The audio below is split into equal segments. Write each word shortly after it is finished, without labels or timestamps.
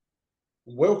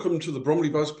Welcome to the Bromley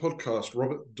Buzz podcast,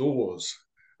 Robert Daws,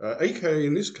 aka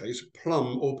in this case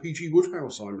Plum or PG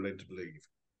Wodehouse, I'm led to believe.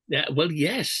 Yeah, well,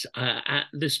 yes. At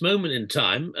this moment in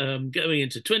time, going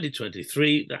into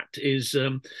 2023, that is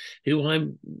who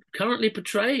I'm currently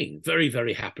portraying. Very,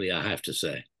 very happily, I have to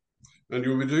say. And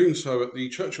you'll be doing so at the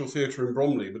Churchill Theatre in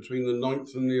Bromley between the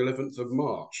 9th and the 11th of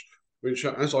March, which,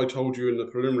 as I told you in the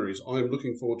preliminaries, I'm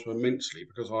looking forward to immensely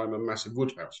because I'm a massive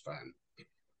Wodehouse fan.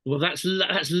 Well, that's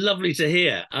lovely to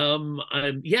hear.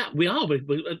 Yeah, we are.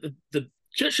 We're at the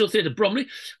Churchill Theatre, Bromley,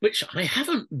 which I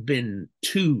haven't been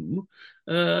to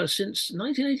since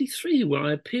 1983, where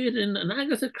I appeared in an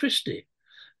Agatha Christie,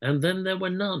 and then there were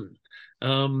none.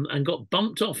 And got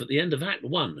bumped off at the end of Act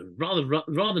One.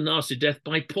 Rather nasty death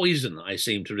by poison, I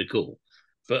seem to recall.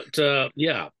 But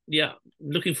yeah,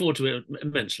 looking forward to it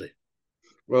immensely.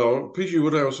 Well, PG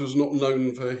Wodehouse was not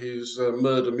known for his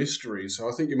murder mysteries, so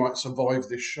I think you might survive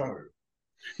this show.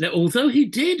 Now, although he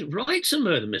did write some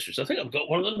murder mysteries, I think I've got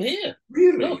one of them here.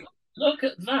 Really? Look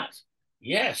at that.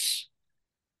 Yes,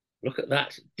 look at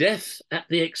that. Death at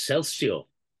the Excelsior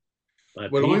by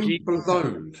Well, I'm P.G.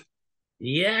 blown.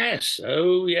 Yes,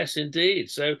 oh yes, indeed.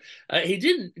 So he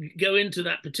didn't go into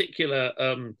that particular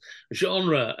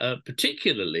genre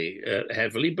particularly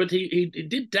heavily, but he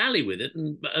did dally with it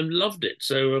and loved it.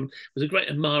 So was a great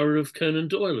admirer of Conan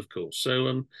Doyle, of course.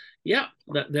 So yeah,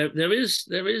 there is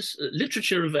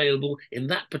literature available in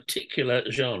that particular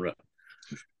genre.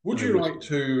 Would I you must. like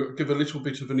to give a little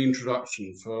bit of an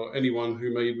introduction for anyone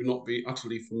who may not be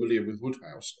utterly familiar with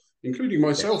Woodhouse, including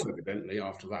myself, Yes. evidently,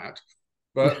 after that?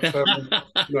 But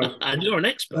no, And you're an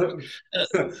expert.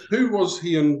 Uh, who was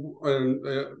he and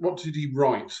what did he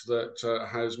write that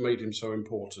has made him so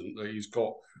important that he's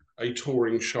got a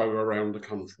touring show around the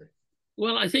country?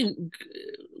 Well, I think,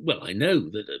 well, I know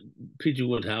that P.G.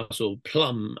 Wodehouse, or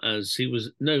Plum, as he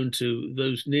was known to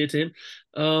those near to him,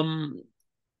 um,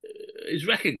 is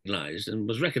recognised and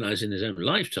was recognised in his own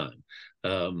lifetime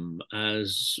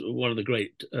as one of the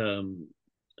great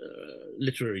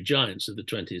literary giants of the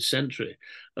 20th century,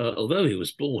 although he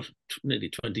was born nearly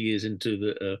 20 years into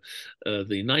the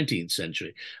 19th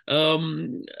century.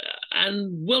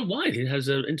 And worldwide, he has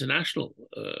an international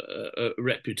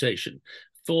reputation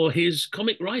for his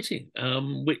comic writing,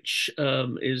 which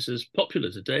is as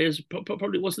popular today as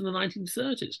probably was in the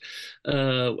 1930s,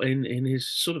 in his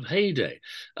sort of heyday.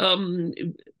 Um,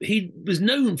 he was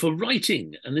known for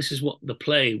writing, and this is what the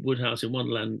play Wodehouse in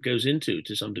Wonderland goes into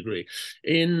to some degree,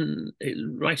 in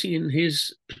writing in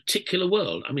his particular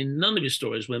world. I mean, none of his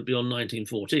stories went beyond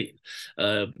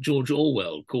 1914. George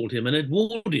Orwell called him an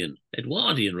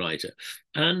Edwardian writer.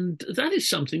 And that is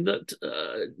something that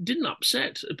didn't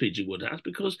upset P.G. Wodehouse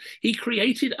because he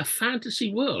created a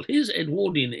fantasy world. His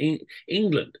Edwardian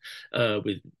England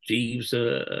with Jeeves,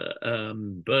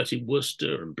 Bertie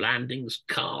Wooster, and Blandings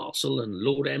Castle, and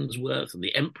Lord Emsworth, and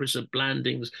the Empress of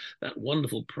Blandings, that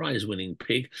wonderful prize-winning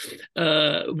pig,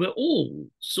 were all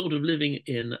sort of living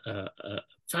in a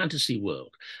fantasy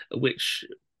world, which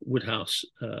Wodehouse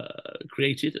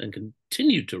created and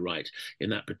continued to write in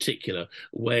that particular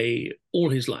way all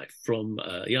his life, from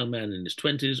a young man in his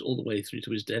 20s all the way through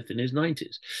to his death in his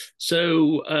 90s.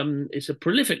 So it's a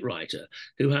prolific writer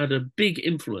who had a big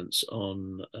influence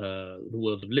on the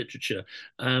world of literature,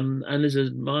 and is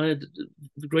admired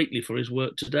greatly for his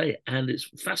work today. And it's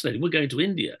fascinating. We're going to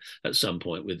India at some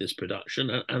point with this production,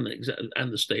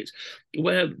 and the States,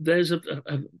 where there's a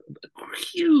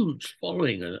huge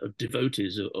following of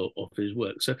devotees of his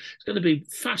work. So it's going to be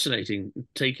fascinating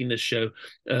taking this show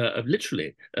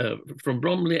literally from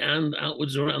Bromley and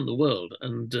outwards around the world,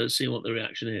 and seeing what the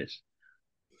reaction is.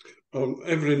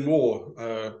 Evelyn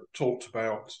Waugh talked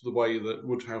about the way that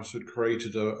Woodhouse had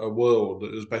created a world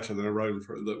that was better than our own,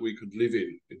 that we could live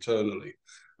in eternally,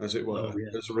 as it Oh were,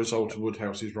 yeah. as a result of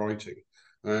Woodhouse's writing.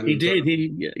 He And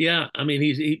did. Yeah. I mean,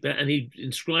 he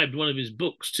inscribed one of his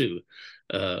books to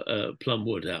Plum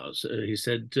Wodehouse. He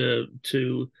said to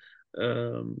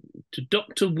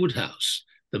Dr. Wodehouse,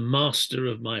 the master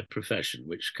of my profession,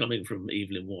 which, coming from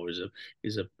Evelyn Waugh,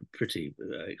 is a pretty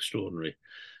extraordinary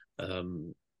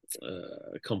um,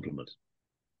 compliment.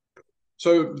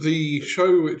 so the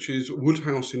show, which is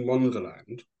Woodhouse in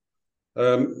Wonderland,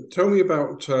 tell me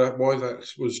about why that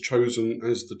was chosen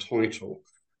as the title,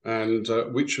 and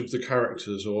which of the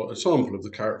characters or a sample of the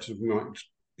characters might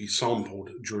be sampled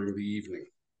during the evening.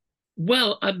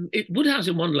 Well, Woodhouse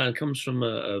in Wonderland comes from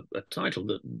a title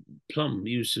that Plum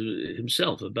used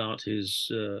himself about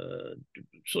his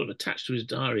sort of attached to his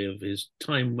diary of his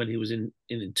time when he was in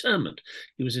internment.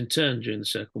 He was interned during the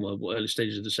Second World War, early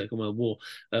stages of the Second World War,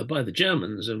 by the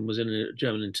Germans, and was in a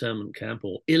German internment camp,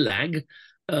 or Ilag,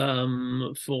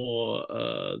 for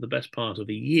the best part of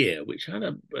a year, which had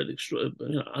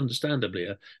understandably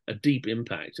a deep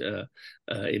impact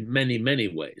in many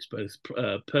ways, both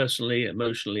personally,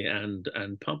 emotionally, and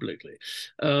publicly.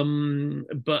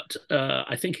 But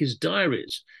I think his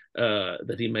diaries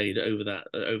that he made over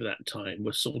that time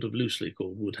were sort of loosely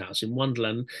called Wodehouse in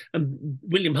Wonderland, and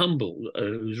William Humble,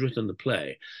 who's written the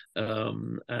play,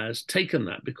 has taken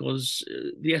that because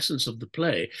the essence of the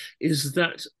play is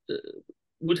that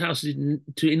Wodehouse in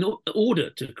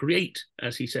order to create,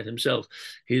 as he said himself,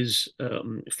 his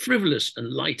frivolous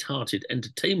and light-hearted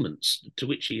entertainments to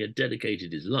which he had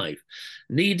dedicated his life,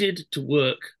 needed to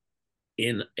work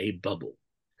in a bubble.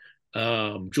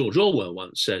 George Orwell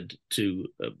once said to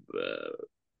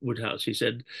Wodehouse, he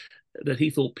said that he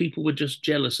thought people were just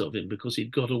jealous of him because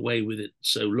he'd got away with it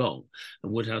so long.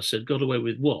 And Wodehouse said, got away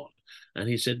with what? And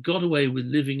he said, got away with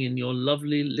living in your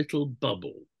lovely little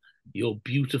bubble, your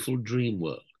beautiful dream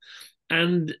world.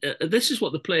 And this is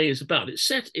what the play is about. It's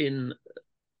set in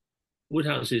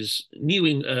Wodehouse's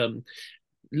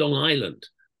Long Island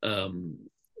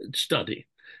study.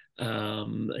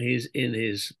 He's in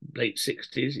his late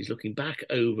 60s. He's looking back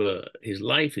over his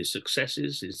life, his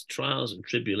successes, his trials and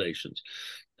tribulations.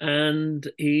 And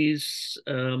he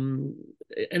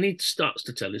starts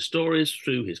to tell his stories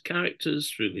through his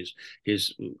characters, through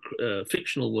his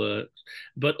fictional works,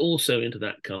 but also into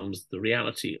that comes the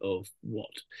reality of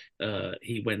what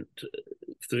he went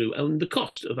through and the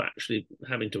cost of actually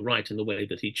having to write in the way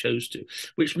that he chose to,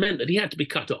 which meant that he had to be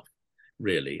cut off,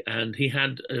 really. And he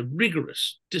had a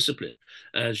rigorous discipline,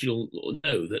 as you'll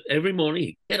know, that every morning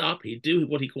he'd get up, he'd do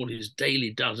what he called his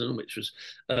daily dozen, which was,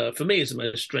 for me, is the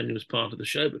most strenuous part of the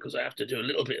show because I have to do a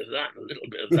little bit of that, a little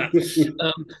bit of that.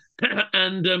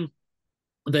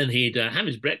 Then he'd have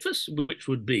his breakfast, which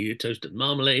would be toasted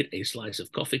marmalade, a slice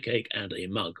of coffee cake, and a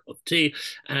mug of tea.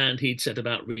 And he'd set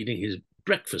about reading his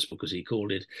breakfast book, as he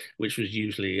called it, which was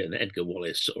usually an Edgar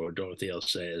Wallace or a Dorothy L.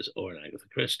 Sayers or an Agatha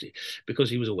Christie, because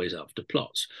he was always after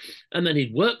plots. And then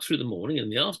he'd work through the morning, and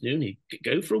in the afternoon he'd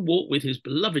go for a walk with his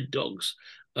beloved dogs,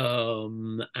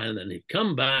 and then he'd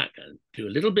come back and do a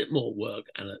little bit more work.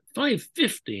 And at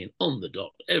 5:15 on the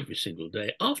dot every single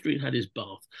day, after he'd had his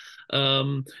bath,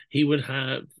 he would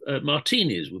have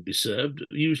martinis would be served,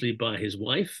 usually by his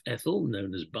wife, Ethel,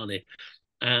 known as Bunny.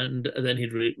 And then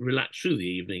he'd relax through the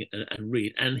evening and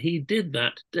read. And he did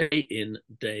that day in,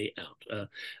 day out,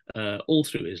 all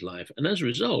through his life. And as a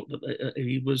result,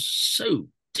 he was so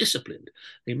disciplined.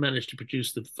 He managed to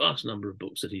produce the vast number of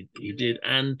books that he did,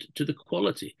 and to the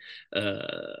quality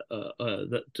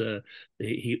that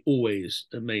he always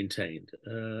maintained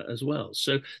as well.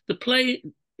 So the play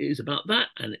is about that,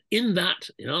 and in that,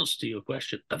 in answer to your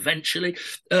question, eventually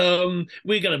we're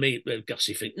going to meet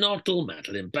Gussie Fink-Nottle,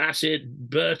 Madeline Bassett,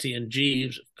 Bertie and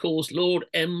Jeeves, of course, Lord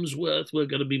Emsworth. We're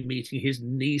going to be meeting his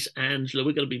niece Angela.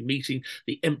 We're going to be meeting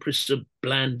the Empress of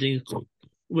Blanding.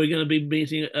 We're going to be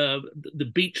meeting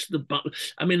the Beach, the Butler.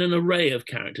 I mean, an array of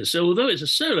characters. So although it's a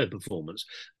solo performance,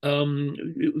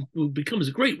 it becomes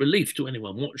a great relief to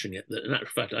anyone watching it that, in actual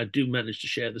fact, I do manage to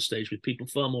share the stage with people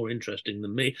far more interesting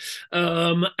than me,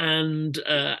 and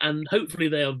hopefully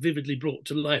they are vividly brought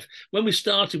to life. When we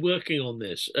started working on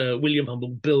this, William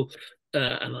Humble, Bill,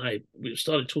 and we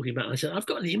started talking about it. I said, I've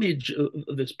got an image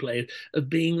of this play of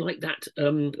being like that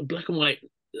black and white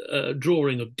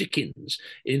drawing of Dickens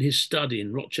in his study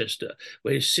in Rochester,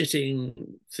 where he's sitting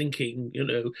thinking,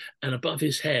 and above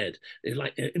his head,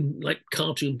 like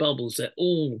cartoon bubbles, they're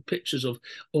all pictures of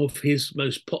his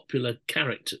most popular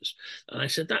characters. And I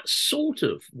said, that's sort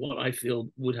of what I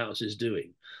feel Wodehouse is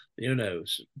doing,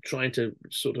 trying to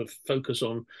sort of focus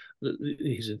on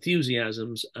his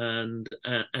enthusiasms and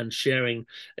sharing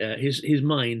his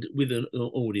mind with an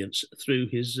audience through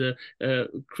his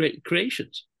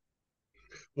creations.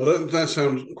 Well, that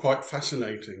sounds quite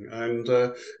fascinating. And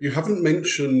you haven't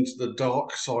mentioned the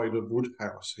dark side of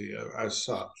Wodehouse here as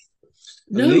such.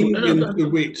 And leaning into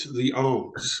wit, the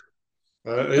aunts.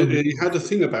 He had a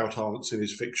thing about aunts in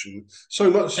his fiction, so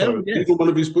much so, yes. even one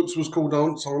of his books was called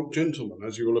Aunts Aren't Gentlemen,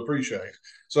 as you will appreciate.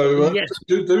 So yes.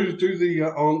 do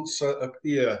the aunts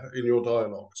appear in your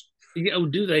dialogues? Yeah, oh,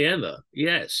 do they ever?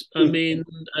 Yes. I mean,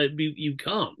 you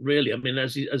can't really. I mean,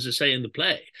 as I say in the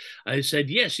play, I said,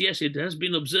 yes, it has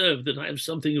been observed that I have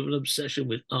something of an obsession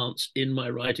with aunts in my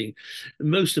writing,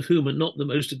 most of whom are not the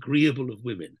most agreeable of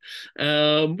women,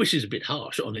 which is a bit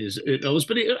harsh on his novels,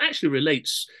 but it actually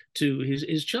relates to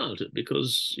his childhood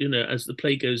because, as the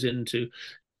play goes into,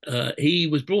 he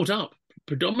was brought up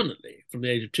predominantly from the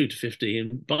age of 2 to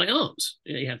 15 by aunts.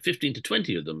 He had 15 to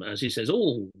 20 of them, as he says,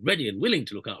 all ready and willing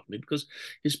to look after me because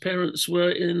his parents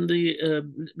were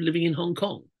living in Hong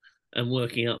Kong. and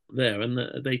working out there,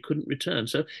 and they couldn't return.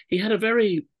 So he had a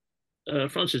very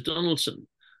Francis Donaldson,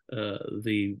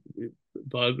 the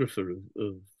biographer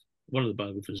of one of the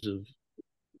biographers of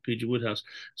P.G. Wodehouse,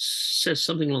 says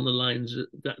something along the lines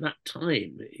that at that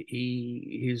time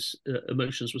his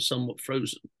emotions were somewhat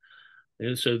frozen.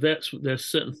 So there's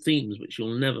certain themes which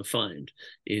you'll never find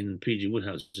in P.G.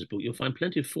 Wodehouse's book. You'll find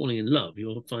plenty of falling in love.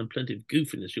 You'll find plenty of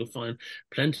goofiness. You'll find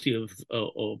plenty of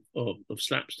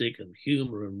slapstick and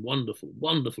humor and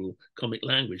wonderful comic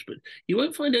language. But you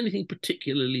won't find anything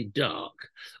particularly dark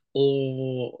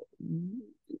or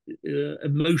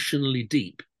emotionally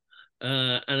deep.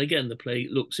 And again, the play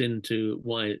looks into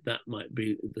why that might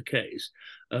be the case.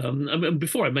 I mean,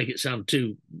 before I make it sound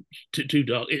too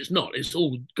dark, it's not. It's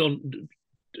all gone,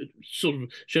 sort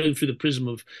of shown through the prism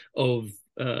of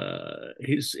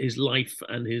his life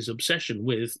and his obsession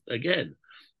with, again,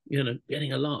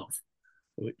 getting a laugh,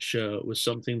 which was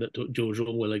something that George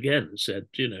Orwell again said.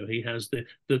 He has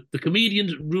the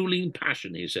comedian's ruling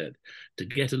passion, he said, to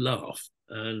get a laugh,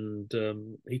 and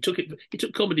he took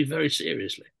comedy very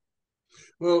seriously.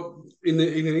 Well, in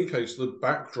any case, the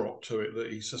backdrop to it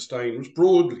that he sustained was,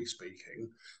 broadly speaking,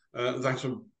 that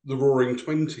of the Roaring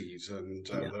Twenties and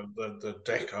the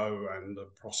deco and the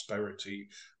prosperity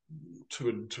to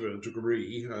a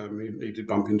degree. He did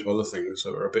bump into other things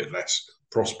that were a bit less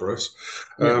prosperous,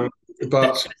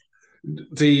 but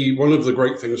one of the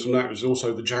great things from that was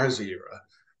also the jazz era.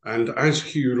 And as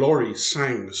Hugh Laurie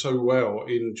sang so well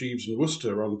in Jeeves and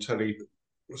Wooster on telly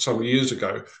some years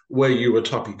ago, where you were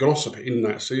Tuppy Glossop in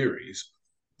that series,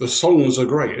 the songs are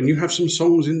great, and you have some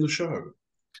songs in the show.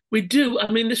 We do. I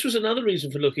mean, this was another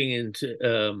reason for looking into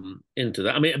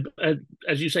that. I mean,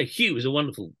 as you say, Hugh is a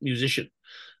wonderful musician.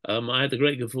 I had the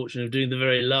great good fortune of doing the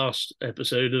very last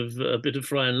episode of A Bit of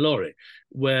Fry and Laurie,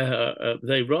 where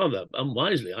they rather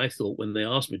unwisely, I thought, when they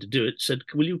asked me to do it, said,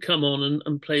 "Will you come on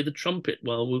and play the trumpet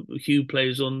while Hugh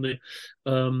plays on the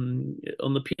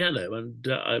piano?" And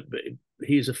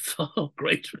he's a far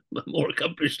greater, more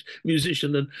accomplished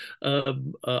musician than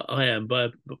I am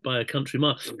by a country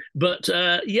mile. But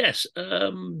yes,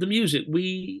 the music,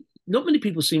 not many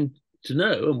people seem to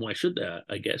know, and why should they,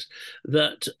 I guess,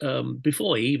 that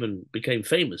before he even became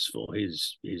famous for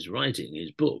his writing,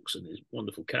 his books, and his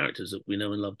wonderful characters that we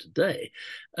know and love today,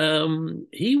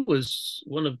 he was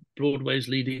one of Broadway's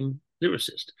leading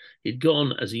lyricists. He'd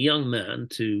gone as a young man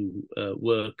to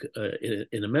work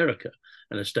in America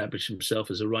and establish himself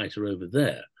as a writer over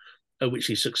there, which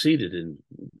he succeeded in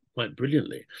quite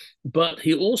brilliantly. But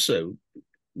he also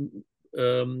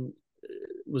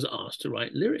was asked to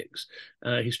write lyrics.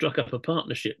 He struck up a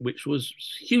partnership which was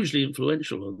hugely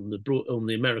influential on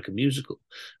the American musical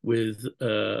with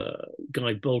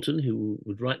Guy Bolton, who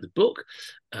would write the book.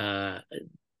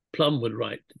 Plum would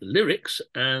write the lyrics,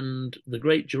 and the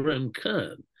great Jerome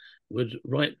Kern would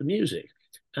write the music.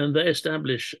 And they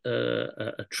established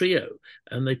a trio,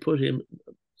 and they put in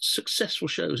successful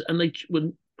shows, and they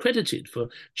were credited for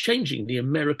changing the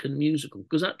American musical,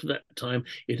 because up to that time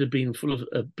it had been full of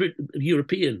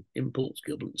European imports,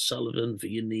 Gilbert Sullivan,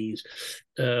 Viennese,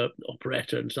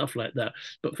 operetta and stuff like that.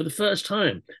 But for the first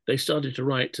time, they started to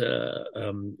write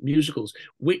musicals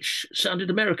which sounded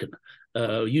American,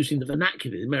 using the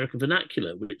vernacular, the American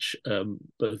vernacular, which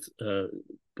both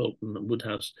Bolton and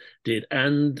Wodehouse did,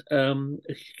 and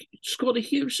scored a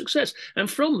huge success. And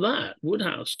from that,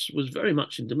 Wodehouse was very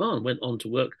much in demand, went on to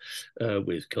work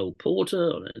with Cole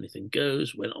Porter on Anything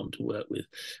Goes, went on to work with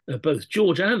both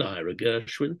George and Ira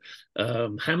Gershwin,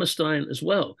 Hammerstein as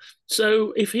well.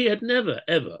 So if he had never,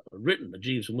 ever written a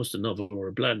Jeeves and Wooster novel or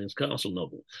a Blandings Castle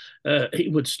novel, he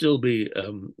would still be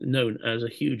known as a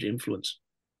huge influence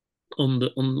on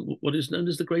what is known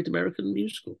as the Great American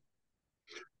Musical.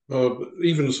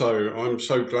 Even so, I'm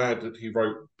so glad that he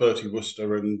wrote Bertie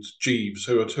Wooster and Jeeves,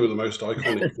 who are two of the most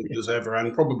iconic figures ever,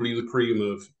 and probably the cream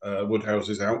of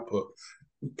Wodehouse's output.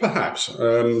 Perhaps,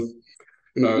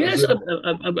 yes,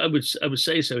 I would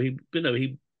say so.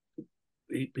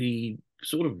 He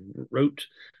sort of wrote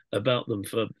about them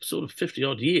for sort of 50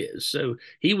 odd years, so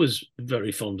he was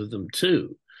very fond of them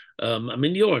too. I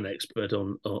mean, you're an expert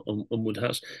on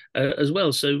Wodehouse as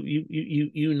well, so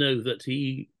you know that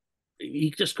he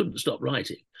just couldn't stop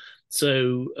writing.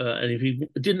 So, and if he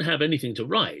didn't have anything to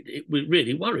write, it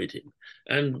really worried him.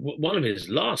 And one of his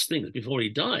last things before he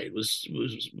died was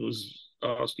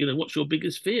asked, what's your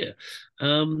biggest fear?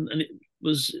 And it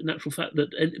was, in actual fact,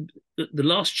 that the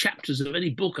last chapters of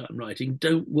any book I'm writing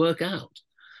don't work out.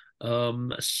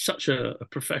 Such a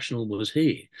professional was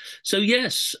he. So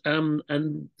yes,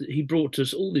 and he brought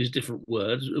us all these different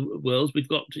worlds. We've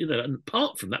got, and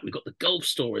apart from that, we've got the golf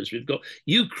stories. We've got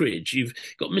Eucridge. You've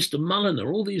got Mr.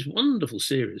 Mulliner. All these wonderful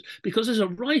series. Because as a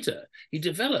writer, he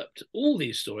developed all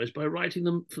these stories by writing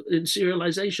them in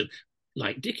serialization,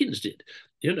 like Dickens did.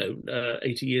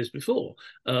 80 years before.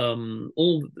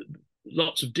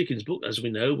 Lots of Dickens' books, as we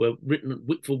know, were written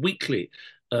for weekly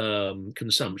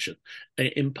consumption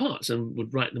in parts, and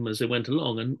would write them as they went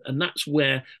along. And that's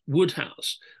where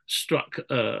Wodehouse struck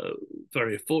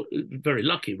very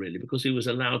lucky, really, because he was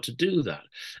allowed to do that.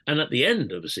 And at the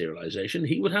end of a serialization,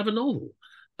 he would have a novel.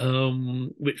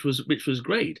 Which was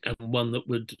great, and one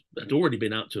that had already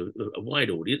been out to a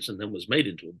wide audience, and then was made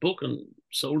into a book and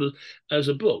sold as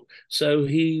a book. So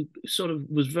he sort of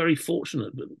was very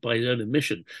fortunate, by his own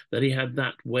admission, that he had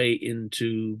that way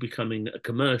into becoming a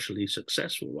commercially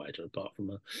successful writer, apart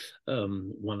from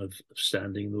one of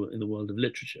standing in the world of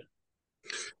literature.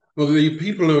 Well, the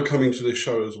people who are coming to this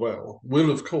show as well will,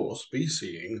 of course, be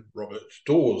seeing Robert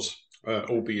Daws,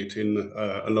 albeit in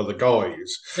another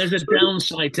guise. There's a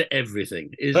downside to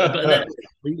everything, but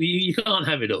you can't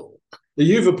have it all.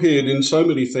 You've appeared in so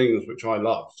many things which I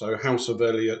love. So House of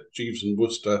Eliot, Jeeves and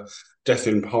Wooster, Death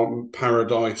in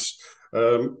Paradise,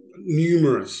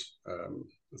 numerous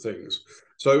things.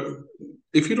 So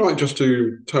if you'd like just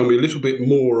to tell me a little bit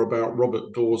more about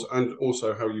Robert Daws and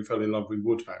also how you fell in love with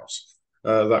Wodehouse,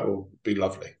 that will be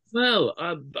lovely. Well,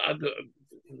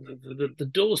 the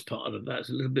Daws part of that's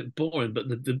a little bit boring, but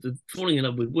the falling in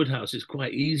love with Wodehouse is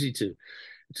quite easy to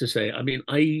say. I mean,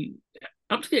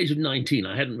 up to the age of 19,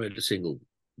 I hadn't read a single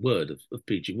word of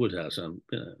P.G. Wodehouse. I'm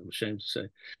ashamed to say.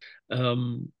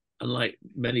 Unlike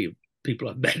many people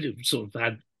I've met who've sort of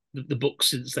had the book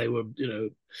since they were,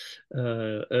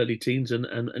 early teens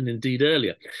and indeed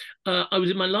earlier. I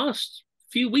was in my last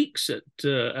few weeks at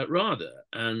RADA,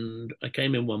 and I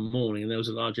came in one morning and there was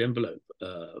a large envelope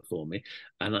for me,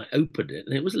 and I opened it,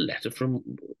 and it was a letter from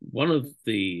one of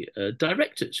the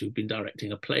directors who'd been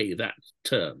directing a play that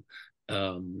term,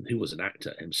 who was an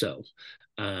actor himself,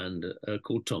 and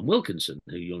called Tom Wilkinson,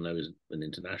 who you'll know is an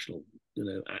international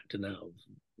actor now,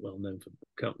 well known for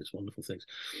countless wonderful things.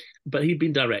 But he'd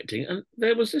been directing, and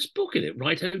there was this book in it,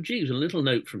 Right O Jeeves, and a little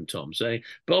note from Tom saying,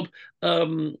 Bob,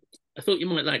 I thought you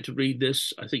might like to read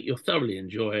this. I think you'll thoroughly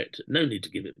enjoy it. No need to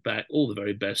give it back. All the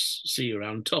very best. See you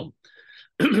around, Tom.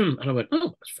 And I went,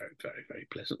 oh, that's very, very, very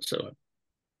pleasant. So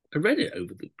I read it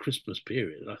over the Christmas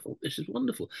period, and I thought, this is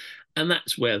wonderful. And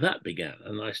that's where that began.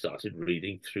 And I started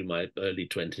reading through my early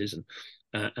 20s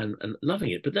and loving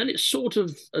it. But then it sort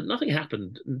of, nothing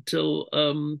happened until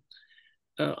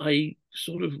I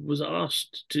sort of was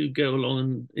asked to go along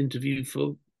and interview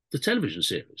for the television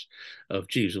series of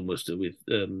Jeeves and Wooster with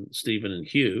Stephen and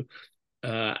Hugh,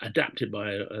 adapted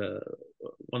by a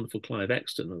wonderful Clive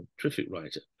Exton, a terrific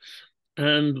writer,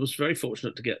 and was very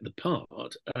fortunate to get the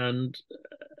part, and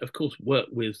of course work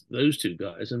with those two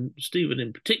guys. And Stephen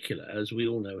in particular, as we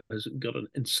all know, has got an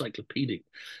encyclopedic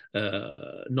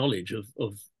knowledge of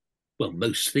well,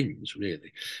 most things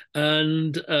really,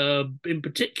 and in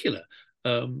particular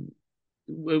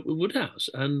Wodehouse.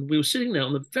 And we were sitting there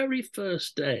on the very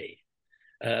first day.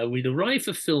 We'd arrived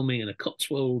for filming in a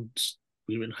Cotswolds.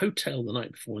 We were in a hotel the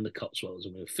night before in the Cotswolds,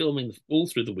 and we were filming all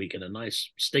through the week in a nice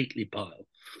stately pile,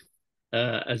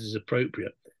 as is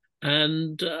appropriate.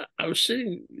 And I was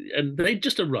sitting, and they'd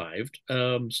just arrived,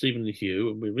 Stephen and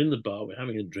Hugh, and we were in the bar, we were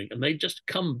having a drink, and they'd just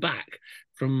come back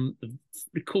from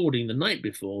recording the night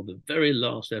before the very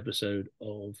last episode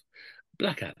of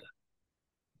Blackadder.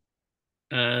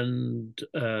 And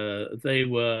they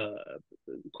were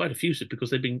quite effusive because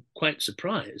they'd been quite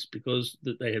surprised because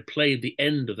they had played the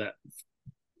end of that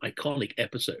iconic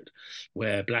episode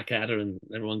where Blackadder and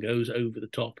everyone goes over the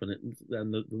top, and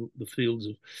the fields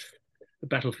of the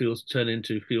battlefields turn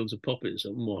into fields of poppies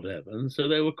and whatever. And so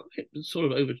they were quite sort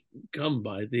of overcome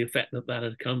by the effect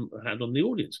that had on the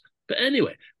audience. But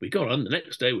anyway, we got on the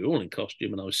next day. We were all in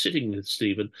costume, and I was sitting with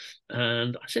Stephen,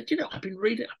 and I said, I've been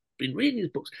reading these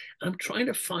books, and I'm trying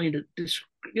to find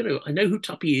I know who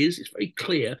Tuppy is, it's very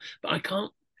clear, but I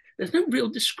can't, there's no real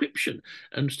description.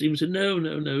 And Stephen said, no,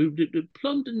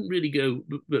 Plum didn't really go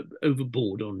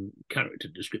overboard on character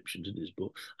descriptions in his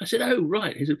book. I said, oh,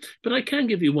 right. He said, but I can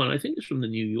give you one. I think it's from the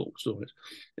New York stories.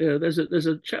 There's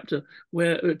a chapter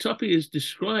where Tuppy is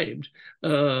described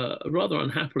rather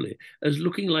unhappily as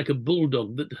looking like a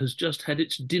bulldog that has just had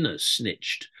its dinner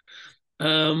snitched.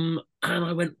 And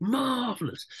I went,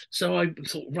 marvelous. So I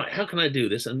thought, right, how can I do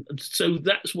this? And so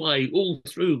that's why all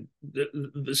through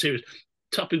the series,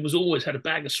 Tuppy was always had a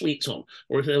bag of sweets on,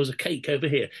 or if there was a cake over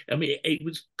here. I mean, it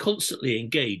was constantly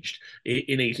engaged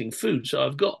in eating food. So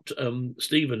I've got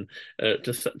Stephen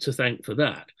to thank for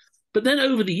that. But then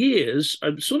over the years,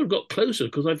 I've sort of got closer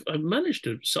because I've managed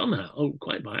to somehow,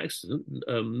 quite by accident,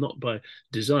 not by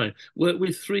design, work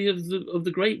with three of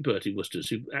the great Bertie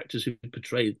Woosters, actors who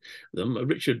portrayed them.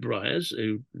 Richard Briers,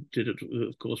 who did it,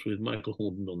 of course, with Michael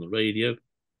Hordern on the radio.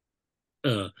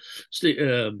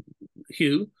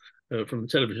 Hugh from the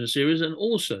television series, and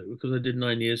also because I did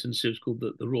 9 years in a series called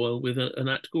The Royal with an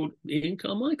actor called Ian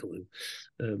Carmichael,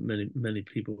 who many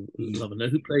people love and know,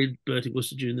 who played Bertie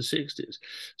Wooster during the 60s.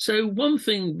 So one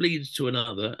thing leads to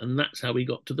another, and that's how we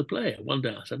got to the play. One day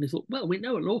I suddenly thought, well, we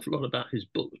know an awful lot about his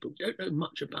books, but we don't know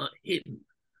much about him.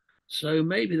 So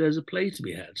maybe there's a play to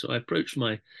be had. So I approached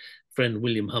my friend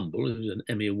William Humble, who's an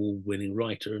Emmy Award-winning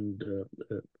writer and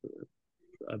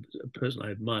a person I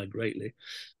admire greatly,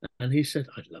 and he said,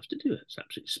 I'd love to do it. It's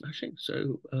absolutely smashing.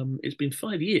 So it's been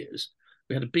 5 years.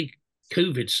 We had a big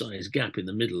COVID-sized gap in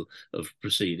the middle of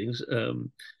proceedings,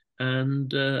 and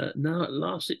now at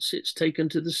last it's taken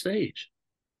to the stage.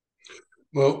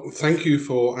 Well, thank you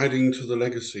for adding to the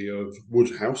legacy of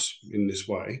Wodehouse in this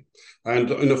way. And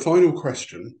in a final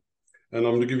question, and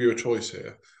I'm going to give you a choice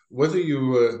here, whether you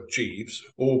were Jeeves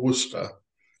or Wooster,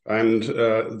 and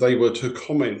they were to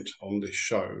comment on this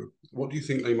show, what do you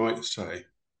think they might say?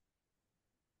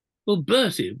 Well,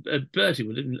 Bertie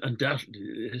would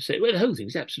undoubtedly say, well, the whole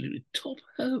thing's absolutely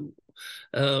top-ho.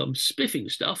 Spiffing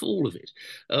stuff, all of it.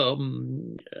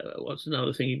 What's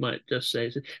another thing you might just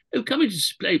say? Oh, coming to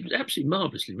display, absolutely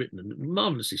marvelously written and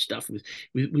marvelously stuffed with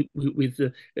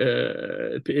Mr.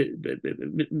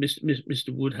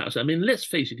 Wodehouse. I mean, let's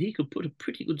face it, he could put a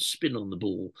pretty good spin on the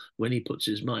ball when he puts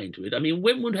his mind to it. I mean,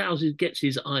 when Wodehouse gets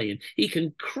his eye in, he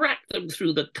can crack them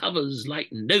through the covers like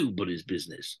nobody's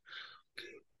business.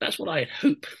 That's what I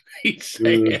hope he'd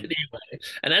say anyway.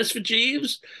 And as for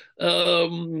Jeeves,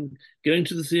 going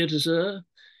to the theatre, sir,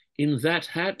 in that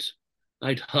hat,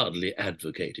 I'd hardly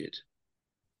advocate it.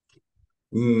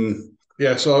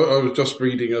 Yeah, so I was just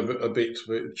reading a bit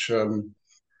which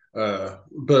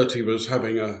Bertie was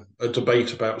having a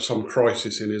debate about some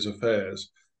crisis in his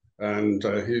affairs. And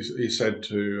he said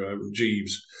to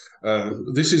Jeeves,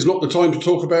 this is not the time to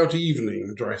talk about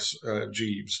evening dress,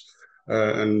 Jeeves.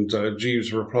 And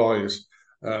Jeeves replies,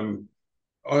 I'm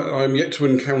yet to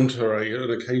encounter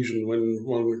an occasion when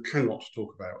one cannot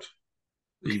talk about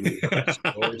evening dress,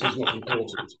 or it is not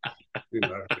important, you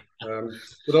know.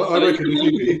 But I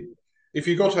reckon if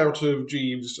you got out of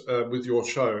Jeeves with your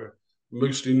show,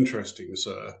 most interesting,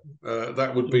 sir,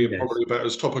 that would be probably about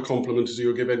as top a compliment as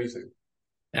you'll give anything.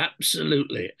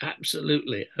 Absolutely,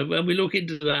 absolutely. And when we look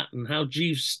into that and how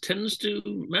Jeeves tends to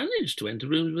manage to enter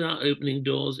rooms without opening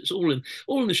doors, it's all in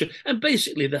the show. And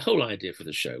basically, the whole idea for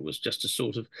the show was just to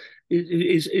sort of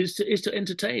is to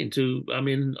entertain. I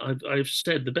mean, I've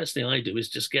said the best thing I do is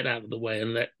just get out of the way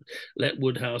and let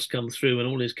Wodehouse come through and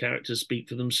all his characters speak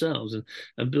for themselves.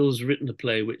 And Bill's written a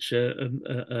play which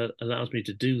allows me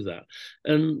to do that.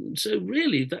 And so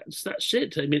really, that's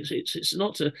it. I mean, it's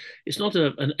not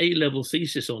an A-level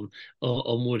thesis on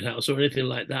Wodehouse or anything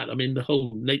like that. I mean, the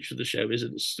whole nature of the show is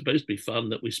it's supposed to be fun,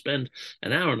 that we spend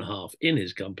an hour and a half in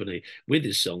his company with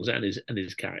his songs and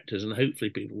his characters, and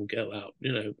hopefully people will go out,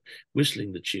 you know,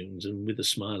 whistling the tunes and with a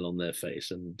smile on their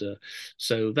face. And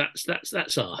so that's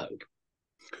our hope.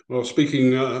 Well,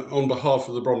 speaking on behalf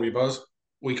of the Bromley Buzz,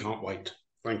 we can't wait.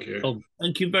 Thank you. Oh,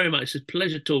 thank you very much. It's a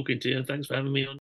pleasure talking to you, and thanks for having me on.